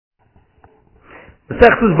The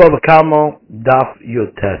Sechus Bava Daf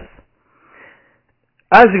Yotes.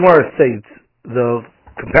 As the Gemara states, the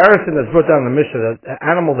comparison that's brought down in the Mishnah that an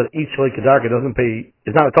animal that eats shalik kedarka doesn't pay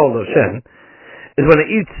is not a total of shen, is when it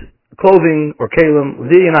eats clothing or kalim,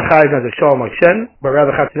 li yinachai nezik shalom like shen, but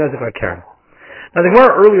rather chatzi nezik like karen. Now the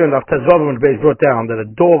Gemara earlier in the Tezvav when the base brought down that a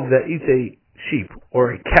dog that eats a sheep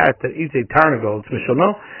or a cat that eats a tarnagol, it's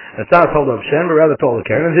mishono, and it's not a total of shen, but rather total of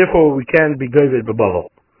karen, and therefore we can be goyed b'bava.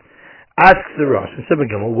 Asks the Rosh in Sibba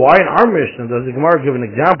Gimel, why in our Mishnah does the Gemara give an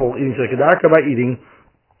example eating shalik kedarka by eating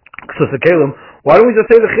ksus kalim? Why don't we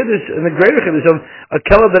just say the chiddush and the greater chiddush of a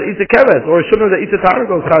kelev that eats a keves or a shimon that eats a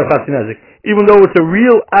tarnagol is chayav chatzi nezik, even though it's a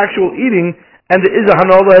real actual eating and there is a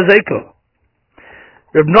hanola hazeka.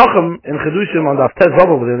 Reb Nachum in Chedushim on the Tez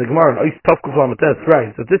Bava within the Gemara and Ois Tov Kuflam Tez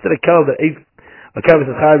right. So this is a kelev that ate a keves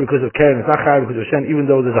is chayav because of keren, it's not chayav because of shen, even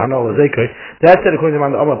though there's a hanola hazeka. That's said according to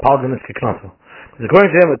the Amma Palganis Keknaso.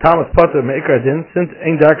 According to him, Thomas Potter Meikar Din, since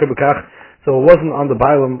Ein Darka Bekach, so it wasn't on the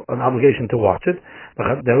Bailam an obligation to watch it.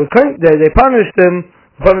 They punished him.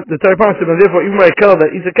 The Torah punished him, and therefore, even by a kelev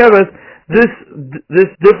that eats a keves, this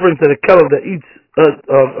difference that a kelev that eats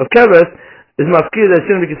a keves is mafkir that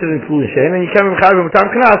shouldn't be considered food and shame, and you can't be chayav with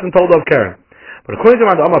time knas and told of karen. But according to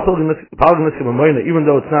the Amma Palganis Kemamoyna, even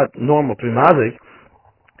though it's not normal to be mazik,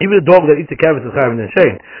 even a dog that eats a keves is chayav and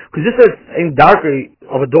shame. Because this is Ein Darka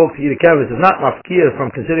of a dog to eat a keves is not mafkir from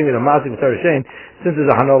considering it a mazik with Torah shame, since it's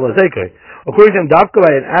a hanola zekei. According to him, Davka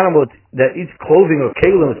by an animal that eats clothing or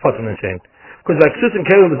kalim is patur and shame. Because like ksus and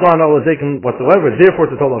kalim is not hanola zekin whatsoever, therefore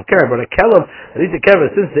it's a total of karen. But a kelev that eats a keves,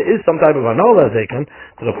 since there is some type of hanola zekin,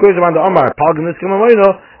 so of course around the Amar Palganis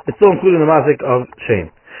Kemamoyna, it's still included in the mazik of shame.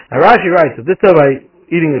 Now Rashi writes that this time by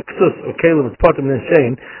eating a ksus or kalim is patur and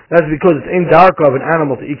shame, that's because it's in dark of an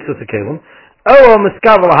animal to eat ksus or kalim. Oh,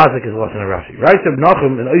 miskav al-hazik is lashon of Rashi. Writes of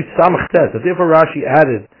Nachum in Ois Samach Tes, that therefore Rashi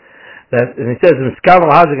added that, and he says miskav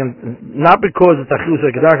al-hazik, and not because it's achilus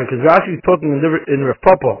kedarka, because Rashi is talking in Rav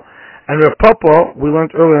Papa, and Rav Papa we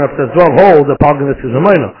learned earlier in Tezvav holds the Palganis is a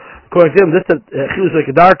minor. According to him, this achilus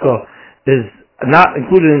kedarka is not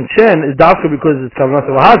included in Shen is dafka because it's kavanat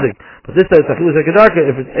al-hazik, but this is achilus kedarka.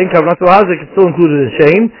 If it's in kavanat al-hazik, it's still included in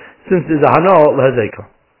Shen since it's a hanal lahazeka.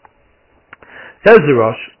 Says the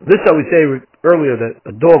Rosh, this is how we say earlier that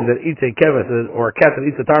a dog that eats a keves or a cat that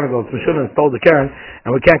eats a tarnagol is mishun and stole the karen, and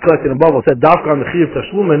we can't collect it in bubble. Said dafka on the chiyuv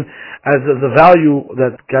tashlumin as the value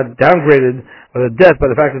that got downgraded by the death by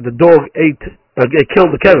the fact that the dog killed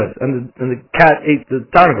the keves and the cat ate the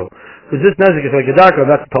tarnagol. Because this nezik is like a darka,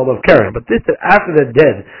 that's told of karen. But this after they're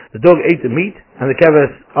dead, the dog ate the meat and the keves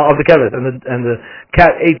of the keves, and the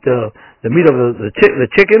cat ate the meat of the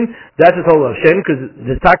chicken. That's a told of shen because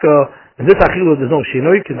the taka. In this achilus there's no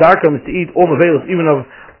shinoi, kedarka is to eat all nevelos, even of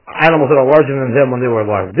animals that are larger than them when they were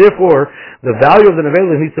alive. Therefore, the value of the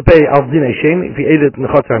nevelos needs to pay al dinei shen if he ate it in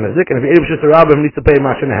the chatzar nezik, and if he ate it b'shus rabim, he needs to pay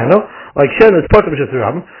mashen heno. Like shen is part of b'shus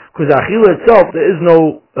rabim, because the achilus itself there is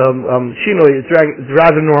no shinoi; it's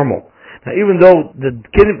rather normal. Now, even though the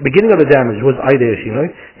beginning of the damage was aidei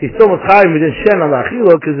shinoi, he still must chayim within shen on the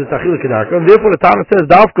achilus because it's achilus kedarka, and therefore the Talmud says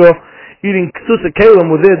dafka eating ksus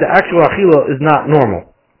kalim within the actual achilus is not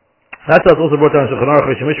normal. That's what's also brought down in Shulchan Aruch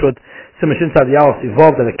Mishmishvat Simishin Tzad Yalef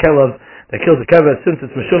evolved that a kelev that kills a keves, since it's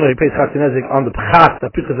mishuna he pays chatzi nezik on the pchat that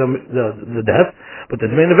because of the death, but the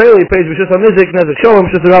main avela he pays b'shus on nezik shalom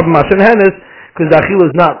b'shus rabbi mashen henes because the achila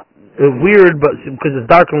is not weird, but because it's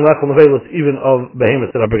dark and less on avelos even of behemoths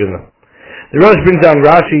that are bigger than them. The Rosh brings down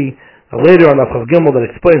Rashi later on Chav Gimel that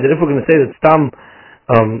explains that if we're going to say that stam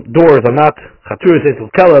doors are not chaturis etel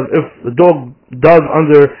kelev, if the dog dug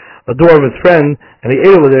under a door of his friend, and he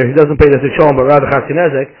ate over there, he doesn't pay the shalom, but rather chatzi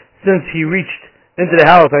nezek, since he reached into the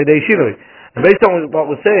house, aidei shinoi. And based on what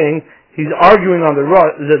we're saying, he's arguing on the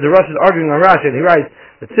Rosh is arguing on Rashi, and he writes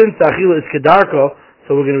that since the achila is kedarka,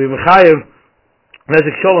 so we're going to be mechayev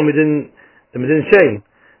nezek shalom, he didn't shame.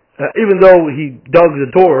 Even though he dug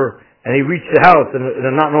the door, and he reached the house in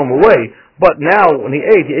a not normal way, but now, when he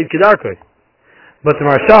ate kedarka. But the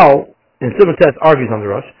Marshal, in Simon Test, argues on the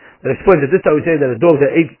Rosh, that explains that this is how we say that a dog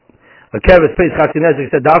that ate a keves pays chatzi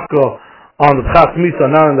nezik, said dafka on the pchat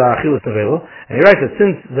misa, not on the achilus nevelo. And he writes that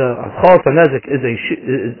since the achilus nezik is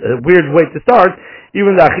a weird way to start,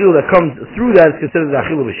 even the achil that comes through that is considered the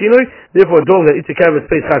achil b'shinoi. Therefore, a dog that eats a keves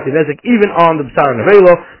pays chatzi nezik, even on the psar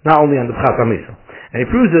nevelo, not only on the pchat misa. And he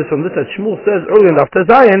proves this from this that Shmuel says earlier in the After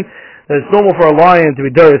Zion that it's normal for a lion to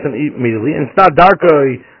be darius and eat immediately, and it's not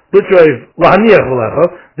darka. Therefore,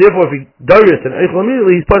 if he darius and eichel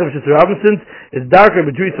immediately, he's part of b'shus rabim, since it's darker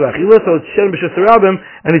between two achila, so it's shen b'shus rabim,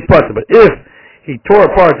 and he's part of it. If he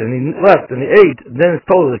tore apart and he left and he ate, then it's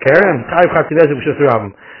told the karen and chayiv chatzi nezik b'shus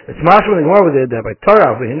rabim. It's mashma the Gemara with it that by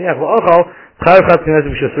Torah v'hiniach v'ochal,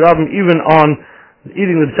 even on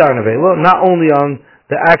eating the b'sar nevela, not only on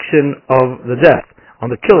the action of the death, on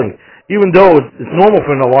the killing. Even though it's normal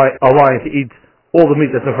for a lion to eat all the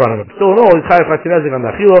meat that's in front of him. Still in all, he's chayav chatzin nezek on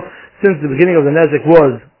the achila, since the beginning of the nezek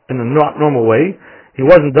was in a not normal way. He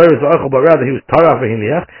wasn't doris v'achol, but rather he was taraf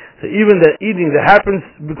v'hiniach. So even the eating that happens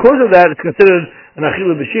because of that, it's considered an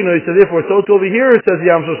achila b'shinoi. So therefore, so over here it says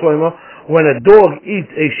Yam Shel Shlomo, when a dog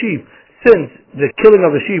eats a sheep, since the killing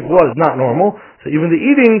of the sheep was not normal, so even the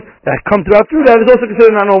eating that comes through that is also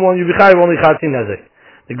considered not normal, and you be chayav only chatzin nezek.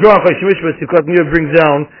 The Gra Chayshimishbet Sikot Nir brings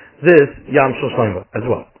down this Yam Shel Shlomo as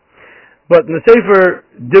well. But in the Sefer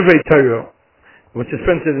Divrei Torah, which is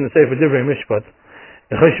printed in the Sefer Divrei Mishpat,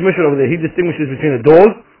 the Chayshimishbet over there, he distinguishes between a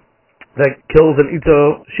dog that kills and eats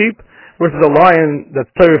a sheep versus a lion that's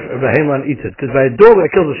Torah Behema and eats it. Because by a dog that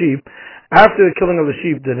kills a sheep, after the killing of the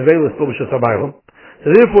sheep, the Nevela is still B'Shas HaBaylam.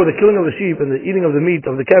 So therefore, the killing of the sheep and the eating of the meat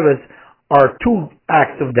of the keves are two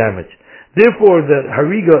acts of damage. Therefore, the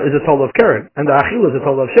Hariga is a toll of Karen, and the Achila is a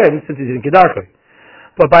toll of Shem, since he's eating Kedarka.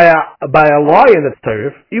 But by a lion that's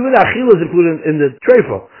Torah, even the Achila is included in the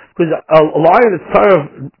Treifa. Because a lion that's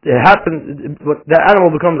Torah, it happens, the animal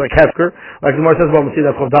becomes like Hefker, like the Gemara says about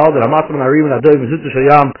Masida Chavdal, that Hamatzim and Harim and Adoy, Mizutu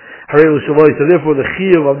Shayam, Harelu Shavoi. So therefore, the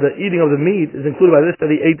Chiyuv of the eating of the meat is included by this, that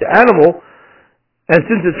he ate the animal. And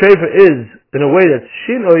since the Treifa is, in a way that's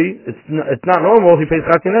Shinoi, it's not normal, he pays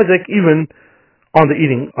Chatzin Nezek even on the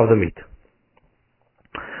eating of the meat.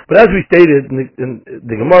 But as we stated,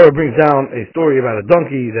 the Gemara brings down a story about a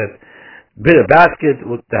donkey that bit a basket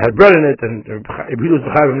that had bread in it, and he was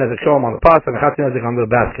b'chayv nezek shalom on the pas and chatzin nezek on the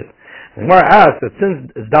basket. The Gemara asks that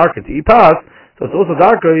since it's darker to eat pas, so it's also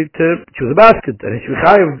darker to choose a basket, and he should be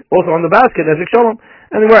chayiv also on the basket nezek shalom.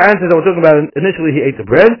 And the Gemara answers that we're talking about initially he ate the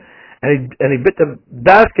bread, and he bit the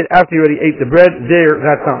basket after he already ate the bread. There,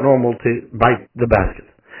 that's not normal to bite the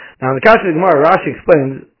basket. Now in the Kasha of the Gemara, Rashi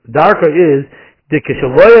explains darker is but the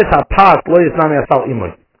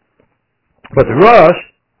Rosh,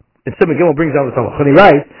 in Simon Gimel brings down the Talmud, when he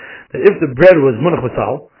writes that if the bread was munach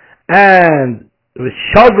b'sal, and it was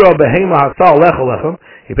shadra behema hasal lechel lechem,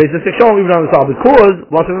 he pays the shalom even on the sal, because,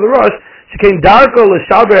 watching the Rosh, she came darko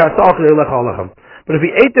l'shadra hasal k'lei lechel lechem. But if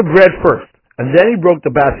he ate the bread first, and then he broke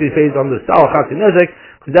the basket, he pays on the sal chatzin nezek,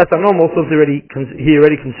 because that's not normal, so he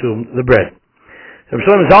already consumed the bread. So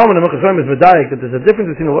Shalom Zalman and Mechashem is medayik that there's a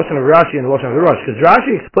difference between the Lashon of Rashi and the Lashon of the Rosh. Because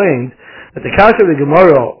Rashi explains that the kasha of the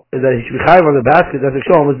Gemara is that he should be chayiv on the basket as a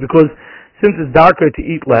shalom is because since it's darker to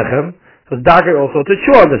eat lechem, so it's darker also to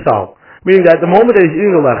chew on the sal. Meaning that the moment that he's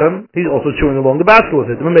eating the lechem, he's also chewing along the basket with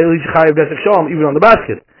it. The moment he should chayiv as a shalom even on the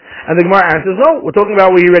basket. And the Gemara answers, no, we're talking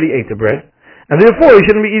about where he already ate the bread, and therefore he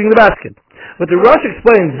shouldn't be eating the basket. But the Rosh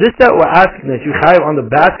explains this that we're asking that you chayiv on the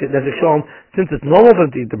basket as a shalom, since it's normal for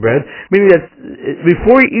him to eat the bread, meaning that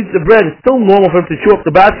before he eats the bread, it's still normal for him to chew up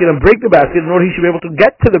the basket and break the basket in order he should be able to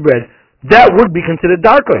get to the bread. That would be considered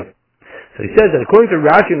darkling. So he says that according to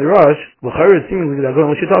Rashi and the Rosh, it seemingly that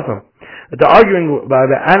they're arguing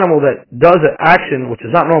about the animal that does an action which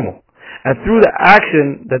is not normal. And through the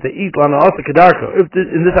action that they eat lana also kedarka, if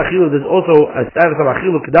in this achila there's also a status of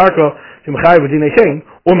achila kedarka,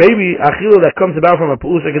 or maybe achila that comes about from a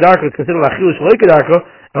pulus kedarka is considered achila shalei kedarka,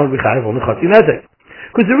 and will be chayiv only chatzin nezek.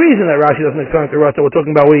 Because the reason that Rashi doesn't explain to Rashi that we're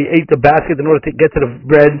talking about where he ate the basket in order to get to the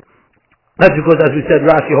bread, that's because, as we said,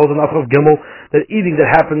 Rashi holds an after of Gimel that eating that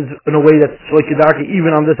happens in a way that's shalei kedarka,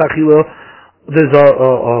 even on this achila, there's a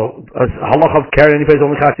halach of Karen, and he pays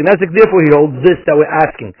only chatzin nezek. Therefore, he holds this that we're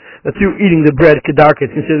asking, that through eating the bread kedarka,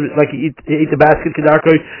 it's considered like he ate the basket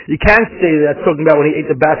kedarka. You can't say that's talking about when he ate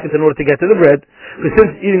the basket in order to get to the bread, because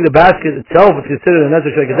since eating the basket itself is considered a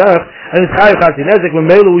nezek shel kedarka, and it's chayav chatzin nezek. When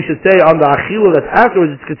mele we should say on the achila that's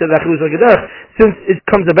afterwards it's considered achila shel kedarka, since it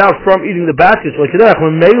comes about from eating the basket shel kedarka.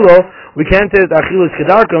 When mele we can't say that achila is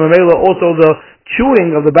kedarka, when mele also the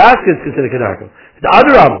chewing of the basket is considered kedarka. The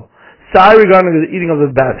other Rambam. Sai regarding the eating of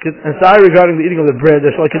the basket, and Sai regarding the eating of the bread,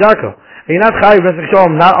 there's like kedarka. And you're not chayiv nesek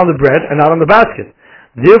shalom, not on the bread and not on the basket.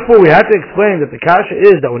 Therefore, we have to explain that the kasha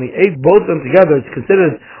is that when he ate both of them together, it's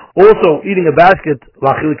considered also eating a basket,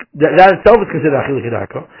 that itself is considered achil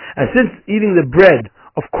kedarka. And since eating the bread,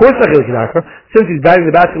 of course achil kedarka, since he's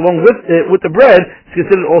biting the basket along with the bread, it's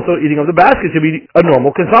considered also eating of the basket to be a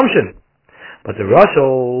normal consumption. But the Rosh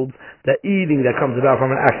holds that eating that comes about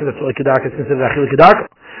from an action that's like kedarka is considered achil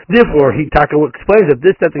kedarka. Therefore, he explains that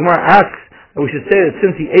this that the Gemara asks that we should say that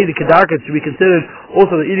since he ate the kedarka, it should be considered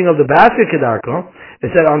also the eating of the basket kedarka,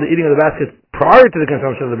 instead on the eating of the basket prior to the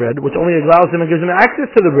consumption of the bread, which only allows him and gives him access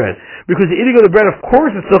to the bread. Because the eating of the bread, of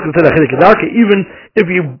course, is still considered achil kedarka, even if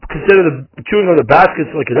you consider the chewing of the basket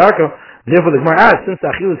like kedarka. Therefore, the Gemara asks, since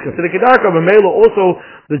the achila is considered kedarka, Mamela also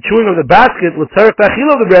the chewing of the basket, l'tzarech the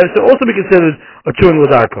achila of the bread, should also be considered a chewing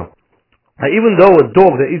l'darka. Now, even though a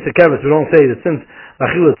dog that eats a keves, we don't say that since the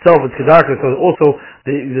achila itself is kedarka, so also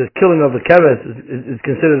the killing of the keves is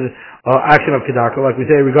considered action of kedarka, like we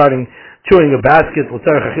say regarding chewing a basket,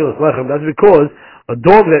 l'tzarech achila lechem. That's because a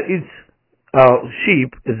dog that eats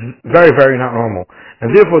sheep is very, very not normal.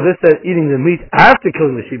 And therefore, this that eating the meat after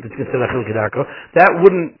killing the sheep is considered achil kedarka. That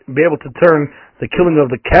wouldn't be able to turn the killing of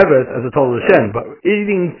the keves as a total shen. But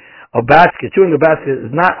eating a basket, chewing a basket,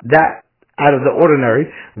 is not that out of the ordinary.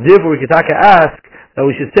 Therefore, we could ask that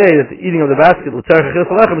we should say that the eating of the basket should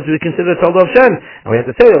be considered a total shen. And we have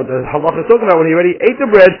to say that the halakha is talking about when he already ate the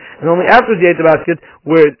bread, and only after he ate the basket,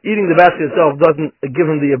 where eating the basket itself doesn't give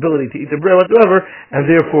him the ability to eat the bread whatsoever, and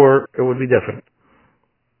therefore it would be different.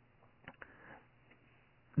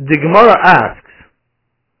 The Gemara asks,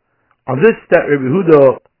 on this that Rabbi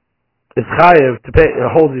Yehuda is chayev to pay,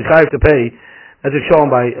 holds he's chayev to pay, as is shown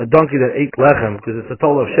by a donkey that ate lechem, because it's a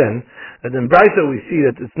total of shen, and in Brisa we see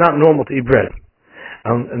that it's not normal to eat bread.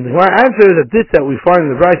 And the Gemara answers that this that we find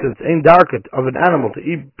in the Brisa, it's ein darket of an animal to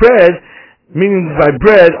eat bread, meaning by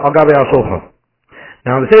bread, al gabe al shulchan.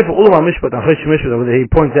 Now, in the Sefer Ulama Mishpat, he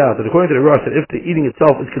points out that according to the Rosh, that if the eating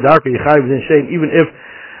itself is kedarka, yechayev is in shame, even if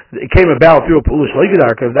it came about through a pulush like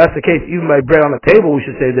kedarka. If that's the case, even by bread on the table, we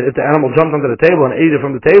should say that if the animal jumped onto the table and ate it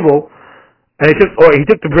from the table, and he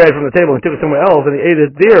took the bread from the table and took it somewhere else and he ate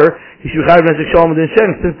it there, he should chayev neshek shalom within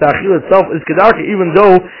shen, since the achila itself is kedarka, even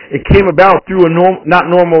though it came about through not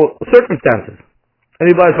normal circumstances.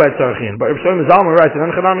 And he buys by tzarachin. But Rav Shlomo Zalman writes in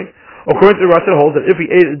Anachanami, according to the Rosh, holds that if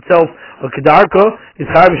he ate itself a kedarka,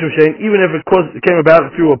 he's chayev mishum shein, even if it came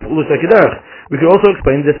about through a pulush like kedarka. We could also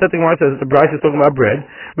explain the setting where it says that the Brisa is talking about bread,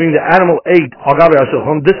 meaning the animal ate al gabe al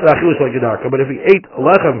shulchan. This is achilus like kedarka. But if he ate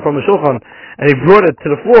lechem from the shulchan and he brought it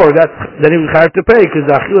to the floor, then he would have to pay, because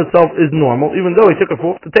the achilus itself is normal, even though he took it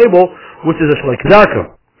off the table, which is a shlei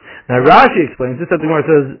kedarka. Now Rashi explains this setting where it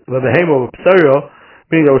says v'behemo v'psario,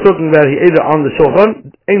 meaning that we're talking about he ate it on the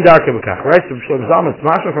shulchan, ein darka b'kach, right? So Shlomo Zalman,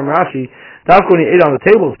 smashing from Rashi, that's when he ate on the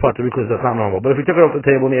table is putter, because that's not normal. But if he took it off the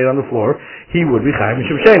table and he ate on the floor, he would be chayav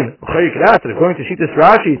mishum shein. You could ask it, according to Shittas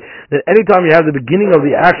Rashi, that anytime you have the beginning of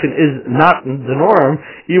the action is not the norm,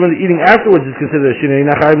 even the eating afterwards is considered a shinui,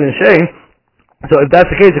 not chayav mishum shein. So if that's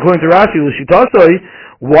the case, according to Rashi,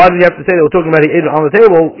 why did you have to say that we're talking about he ate it on the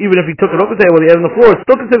table, even if he took it off the table and he ate it on the floor, it's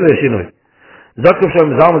still considered a shinui. Zakov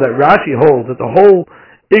Shem Zalman, that Rashi holds that the whole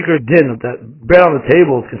Iker din, that bread on the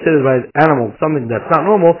table is considered by an animal something that's not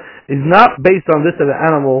normal, is not based on this that the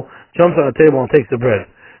animal jumps on the table and takes the bread.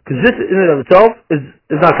 Because this in and of itself is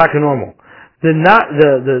not fucking normal. The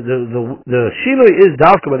shinui is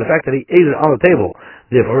dafka by the fact that he ate it on the table.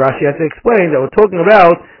 Therefore Rashi has to explain that we're talking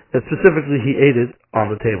about that specifically he ate it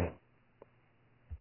on the table.